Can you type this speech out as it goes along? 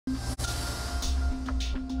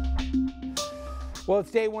Well, it's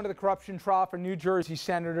day one of the corruption trial for New Jersey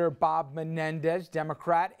Senator Bob Menendez,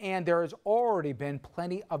 Democrat, and there has already been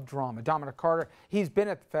plenty of drama. Dominic Carter, he's been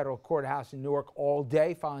at the federal courthouse in Newark all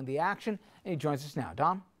day following the action, and he joins us now.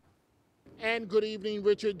 Dom? And good evening,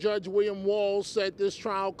 Richard. Judge William Walls said this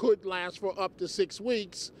trial could last for up to 6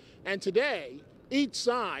 weeks, and today, each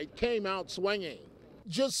side came out swinging.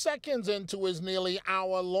 Just seconds into his nearly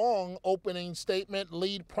hour-long opening statement,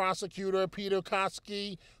 lead prosecutor Peter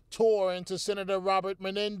Koski tore into Senator Robert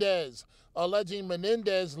Menendez, alleging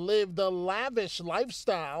Menendez lived a lavish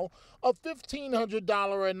lifestyle of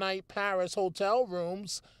 $1,500 a night Paris hotel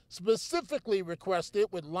rooms, specifically requested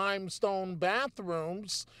with limestone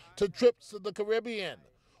bathrooms, to trips to the Caribbean,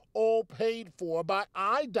 all paid for by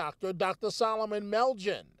eye doctor Dr. Solomon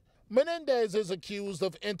Melgen. Menendez is accused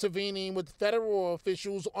of intervening with federal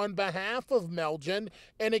officials on behalf of Melgen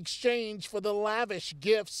in exchange for the lavish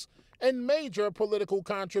gifts and major political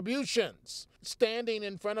contributions. Standing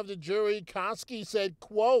in front of the jury, Koski said,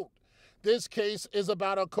 quote, "This case is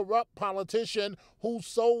about a corrupt politician who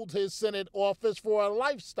sold his Senate office for a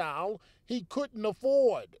lifestyle he couldn't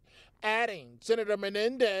afford," adding Senator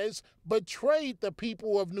Menendez betrayed the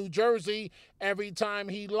people of New Jersey every time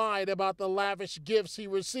he lied about the lavish gifts he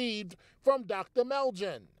received from Dr.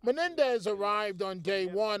 Melgen. Menendez arrived on day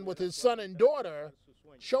one with his son and daughter,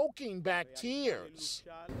 choking back tears.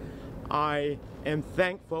 I am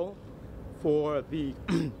thankful for the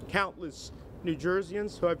countless New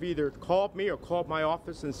Jerseyans who have either called me or called my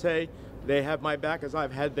office and say they have my back as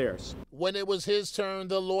I've had theirs. When it was his turn,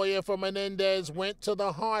 the lawyer for Menendez went to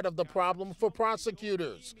the heart of the problem for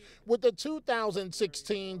prosecutors with the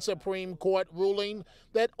 2016 Supreme Court ruling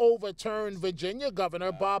that overturned Virginia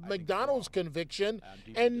Governor Bob McDonnell's conviction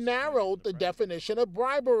and narrowed the definition of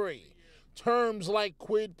bribery. Terms like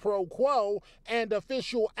quid pro quo and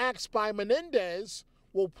official acts by Menendez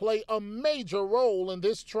will play a major role in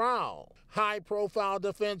this trial. High-profile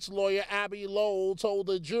defense lawyer Abby Lowell told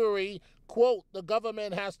the jury, quote, "The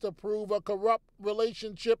government has to prove a corrupt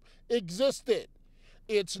relationship existed.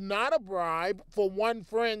 It's not a bribe for one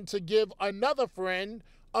friend to give another friend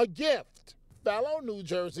a gift." Fellow New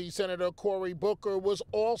Jersey Senator Cory Booker was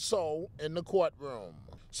also in the courtroom.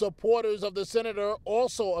 Supporters of the senator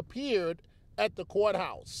also appeared at the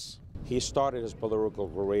courthouse. He started his political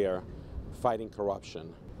career fighting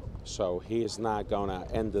corruption, so he is not going to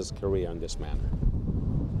end his career in this manner,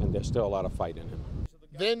 and there's still a lot of fight in him.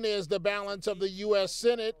 Then there's the balance of the U.S.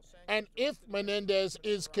 Senate, and if Menendez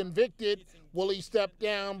is convicted, will he step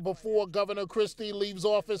down before Governor Christie leaves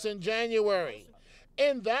office in January?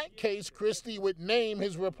 In that case, Christie would name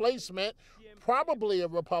his replacement, probably a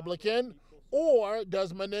Republican, or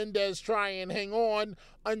does Menendez try and hang on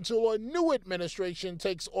until a new administration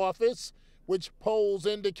takes office, which polls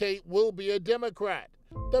indicate will be a Democrat?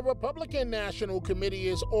 The Republican National Committee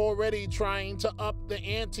is already trying to up the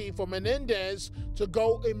ante for Menendez to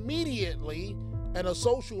go immediately in a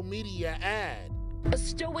social media ad. A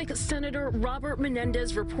stoic Senator Robert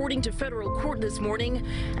Menendez reporting to federal court this morning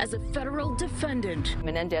as a federal defendant.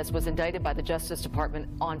 Menendez was indicted by the Justice Department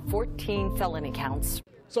on 14 felony counts.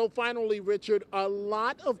 So finally, Richard, a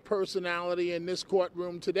lot of personality in this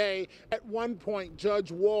courtroom today. At one point, Judge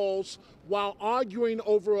Walls, while arguing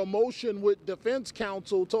over a motion with defense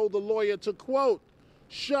counsel, told the lawyer to, quote,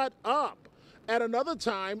 "Shut up." At another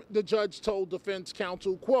time, the judge told defense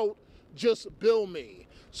counsel, quote, "Just bill me."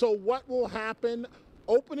 So what will happen?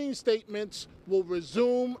 Opening statements will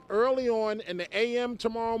resume early on in the AM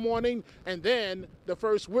tomorrow morning, and then the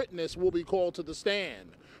first witness will be called to the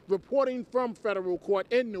stand. Reporting from federal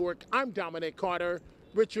court in Newark, I'm Dominic Carter.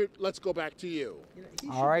 Richard, let's go back to you.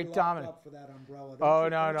 All right, Dominic. For that umbrella, Oh,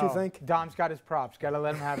 no. Don't you think? Dom's got his props. Got to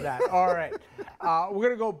let him have that. All right. We're going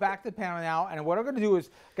to go back to the panel now, and what I'm going to do is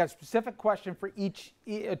got a specific question for each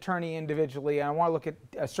attorney individually, and I want to look at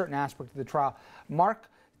a certain aspect of the trial. Mark,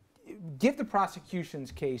 give the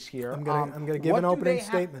prosecution's case here. I'm going to give an opening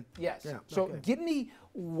statement. Yes. Yeah, so okay. give me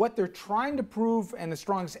what they're trying to prove and the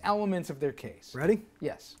strongest elements of their case. Ready?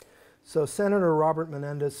 Yes. So Senator Robert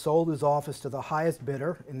Menendez sold his office to the highest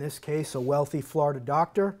bidder, in this case a wealthy Florida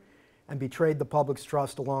doctor, and betrayed the public's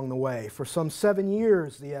trust along the way. For some 7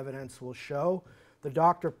 years, the evidence will show, the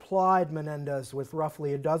doctor plied Menendez with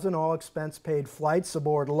roughly a dozen all-expense-paid flights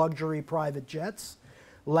aboard luxury private jets,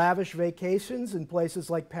 lavish vacations in places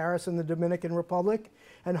like Paris and the Dominican Republic,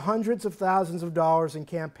 and hundreds of thousands of dollars in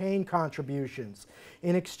campaign contributions.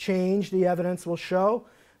 In exchange, the evidence will show,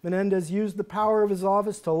 Menendez used the power of his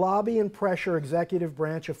office to lobby and pressure executive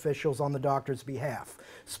branch officials on the doctor's behalf.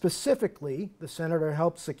 Specifically, the senator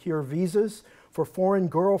helped secure visas for foreign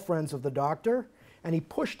girlfriends of the doctor and he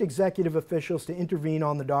pushed executive officials to intervene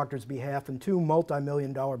on the doctor's behalf in two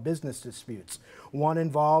multi-million-dollar business disputes. One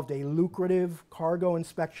involved a lucrative cargo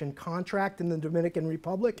inspection contract in the Dominican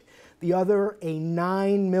Republic, the other a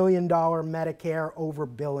 $9 million Medicare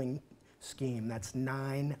overbilling scheme. That's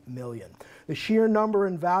 $9 million. The sheer number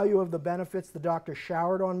and value of the benefits the doctor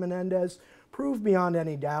showered on Menendez proved beyond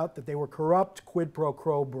any doubt that they were corrupt quid pro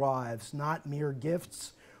quo bribes, not mere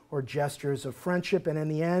gifts or gestures of friendship. And in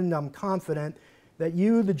the end, I'm confident that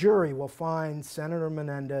you, the jury, will find Senator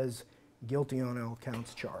Menendez guilty on all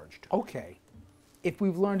counts charged. Okay. If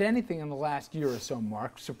we've learned anything in the last year or so,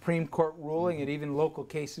 Mark, Supreme Court ruling and even local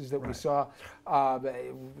cases that we saw,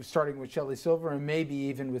 starting with Shelley Silver and maybe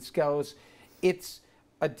even with Skelos, it's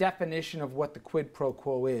a definition of what the quid pro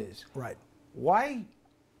quo is. Right. Why,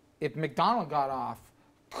 if McDonald got off,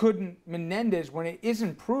 couldn't Menendez, when it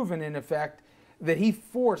isn't proven in effect that he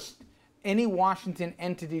forced any Washington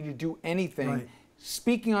entity to do anything,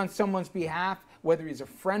 speaking on someone's behalf, whether he's a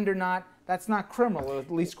friend or not, that's not criminal,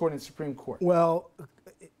 at least according to the Supreme Court. Well,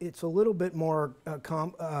 it's a little bit more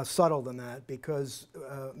subtle than that, because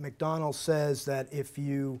McDonald says that if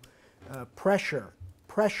you pressure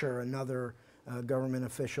another government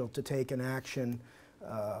official to take an action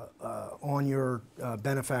on your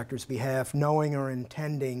benefactor's behalf, knowing or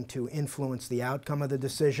intending to influence the outcome of the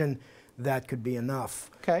decision, that could be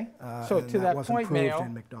enough. Okay. So to that point, Mayo,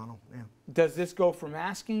 in McDonald. Yeah. Does this go from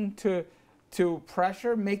asking to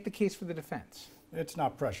pressure? Make the case for the defense. It's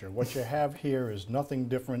not pressure. What you have here is nothing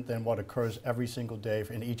different than what occurs every single day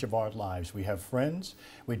in each of our lives. We have friends,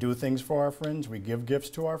 we do things for our friends, we give gifts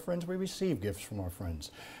to our friends, we receive gifts from our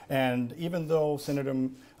friends. And even though Senator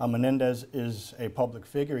Menendez is a public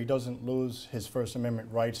figure, he doesn't lose his First Amendment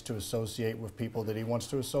rights to associate with people that he wants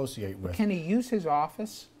to associate with. Can he use his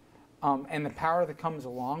office and the power that comes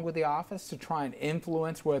along with the office to try and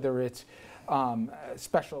influence whether it's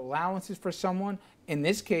special allowances for someone? In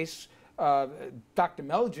this case, Dr.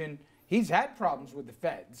 Melgen, he's had problems with the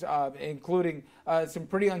feds, including some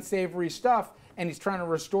pretty unsavory stuff, and he's trying to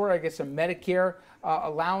restore, I guess, some Medicare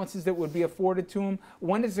allowances that would be afforded to him.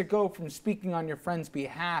 When does it go from speaking on your friend's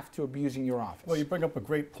behalf to abusing your office? Well, you bring up a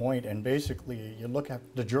great point, and basically you look at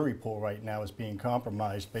the jury pool right now as being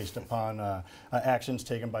compromised based upon actions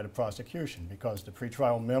taken by the prosecution, because the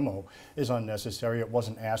pretrial memo is unnecessary. It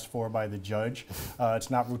wasn't asked for by the judge.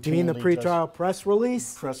 It's not routinely. Do you mean the pretrial press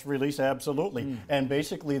release? Press release, absolutely. And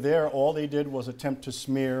basically there, all they did was attempt to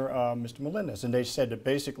smear Mr. Menendez, and they said that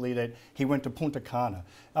basically that he went to Punta Cana.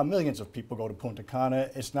 Millions of people go to Punta Cana.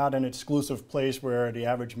 It's not an exclusive place where the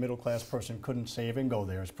average middle-class person couldn't save and go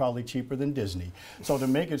there. It's probably cheaper than Disney. So to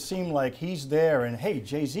make it seem like he's there and, hey,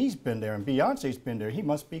 Jay-Z's been there and Beyonce's been there, he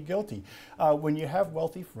must be guilty. When you have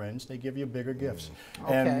wealthy friends, they give you bigger gifts.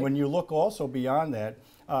 Okay. And when you look also beyond that,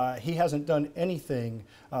 he hasn't done anything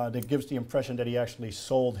that gives the impression that he actually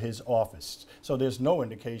sold his office. So there's no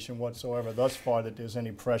indication whatsoever thus far that there's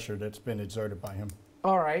any pressure that's been exerted by him.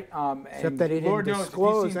 All right. Except that he didn't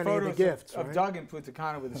disclose any of the gifts, of Doug in Punta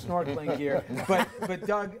Cana with the snorkeling gear. But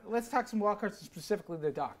Doug, let's talk some wild cards, specifically the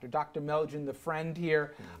doctor. Dr. Melgen, the friend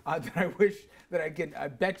here, that I wish that I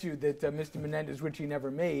bet you that Mr. Menendez, which he never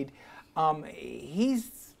made,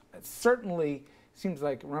 he's certainly seems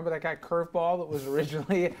like, remember that guy Curveball that was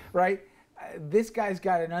originally, right? This guy's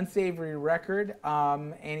got an unsavory record,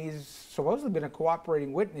 and he's supposedly been a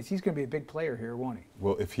cooperating witness. He's going to be a big player here, won't he?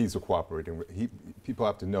 Well, if he's a cooperating, people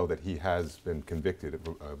have to know that he has been convicted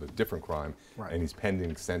of a different crime, and he's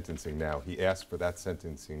pending sentencing now. He asked for that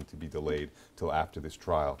sentencing to be delayed till after this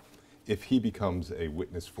trial. If he becomes a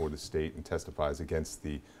witness for the state and testifies against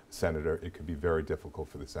the senator, it could be very difficult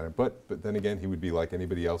for the senator. But then again, he would be like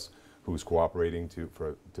anybody else who's cooperating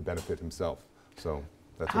to benefit himself. So.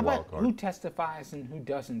 That's How a wild about card. who testifies and who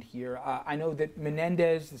doesn't here? I know that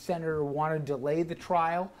Menendez, the senator, wanted to delay the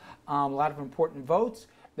trial. A lot of important votes.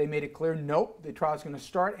 They made it clear, nope, the trial's going to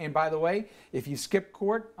start. And by the way, if you skip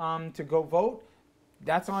court to go vote,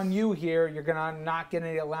 that's on you here. You're going to not get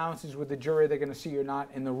any allowances with the jury. They're going to see you're not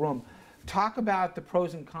in the room. Talk about the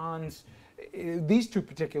pros and cons, these two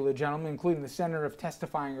particular gentlemen, including the senator, of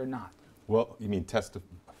testifying or not. Well, you mean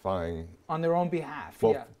testifying? On their own behalf,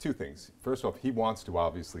 well, yeah. Two things. First off, he wants to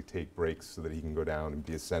obviously take breaks so that he can go down and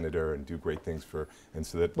be a senator and do great things and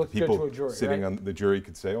so that the people sitting on the jury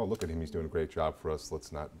could say, oh, look at him, he's doing a great job for us,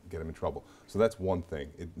 let's not get him in trouble. So that's one thing.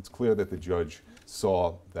 It's clear that the judge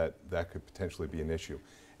saw that that could potentially be an issue.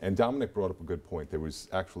 And Dominic brought up a good point. There was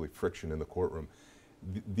actually friction in the courtroom.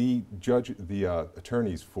 The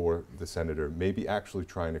attorneys for the senator may be actually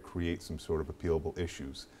trying to create some sort of appealable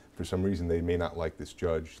issues for some reason they may not like this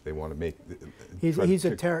judge. They want to make.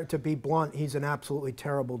 To be blunt, he's an absolutely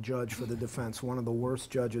terrible judge for the defense. One of the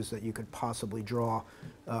worst judges that you could possibly draw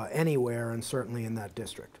anywhere, and certainly in that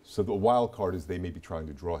district. So the wild card is they may be trying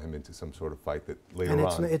to draw him into some sort of fight that later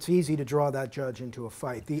on. It's easy to draw that judge into a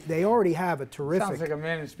fight. They already have a terrific. Sounds like a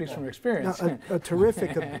man who speaks from experience. A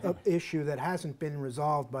terrific issue that hasn't been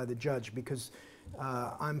resolved by the judge, because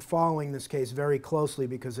I'm following this case very closely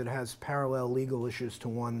because it has parallel legal issues to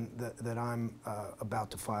one that I'm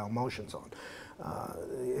about to file motions on.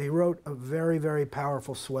 He wrote a very, very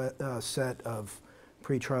powerful set of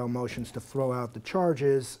pretrial motions to throw out the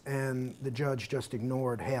charges, and the judge just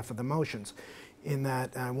ignored half of the motions. In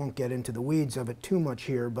that, I won't get into the weeds of it too much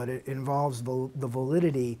here, but it involves the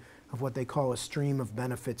validity of what they call a stream of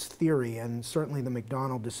benefits theory, and certainly the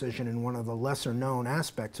McDonald decision, in one of the lesser known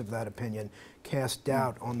aspects of that opinion, cast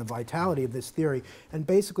doubt on the vitality of this theory. And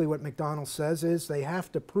basically what McDonald says is they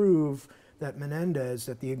have to prove that Menendez,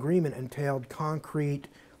 that the agreement entailed concrete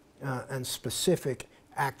and specific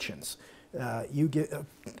actions. You get,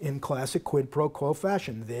 in classic quid pro quo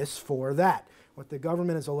fashion, this for that. What the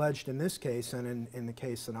government has alleged in this case, and in the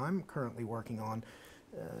case that I'm currently working on,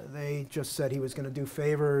 they just said he was going to do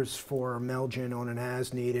favors for Melgen on an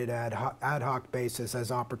as-needed, ad hoc basis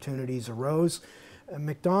as opportunities arose.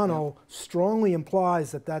 McDonald strongly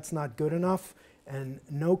implies that that's not good enough, and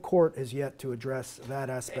no court has yet to address that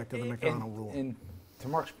aspect of the McDonald ruling. And to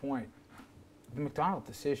Mark's point, the McDonald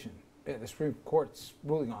decision, the Supreme Court's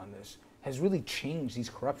ruling on this, has really changed these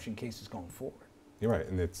corruption cases going forward. You're right,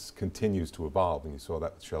 and it continues to evolve, and you saw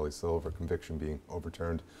that with Shelley Silver conviction being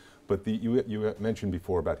overturned. But you mentioned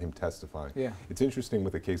before about him testifying. Yeah. It's interesting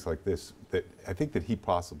with a case like this that I think that he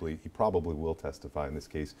probably will testify in this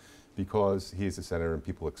case because he is a senator and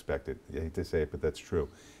people expect it. I hate to say it, but that's true.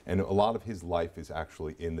 And a lot of his life is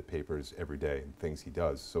actually in the papers every day and things he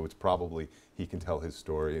does. So it's probably he can tell his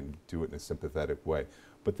story and do it in a sympathetic way.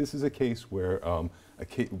 But this is a case where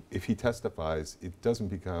if he testifies, it doesn't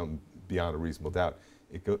become beyond a reasonable doubt.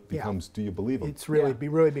 It becomes, do you believe him? It's really,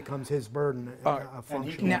 really becomes his burden. And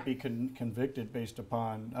he can't be convicted based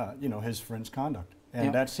upon, his friend's conduct.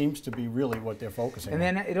 And that seems to be really what they're focusing on.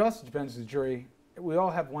 And then it also depends on the jury. We all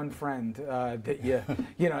have one friend that that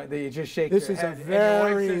you just shake this your is head. This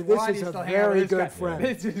is a very good friend.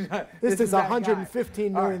 This is a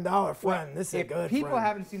 $115 million friend. This is a good friend. If people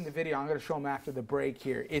haven't seen the video, I'm going to show them after the break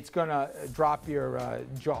here. It's going to drop your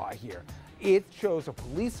jaw here. It shows a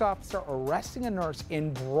police officer arresting a nurse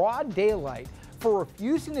in broad daylight for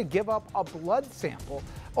refusing to give up a blood sample,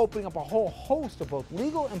 opening up a whole host of both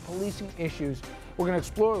legal and policing issues. We're going to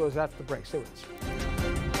explore those after the break. Stay with us.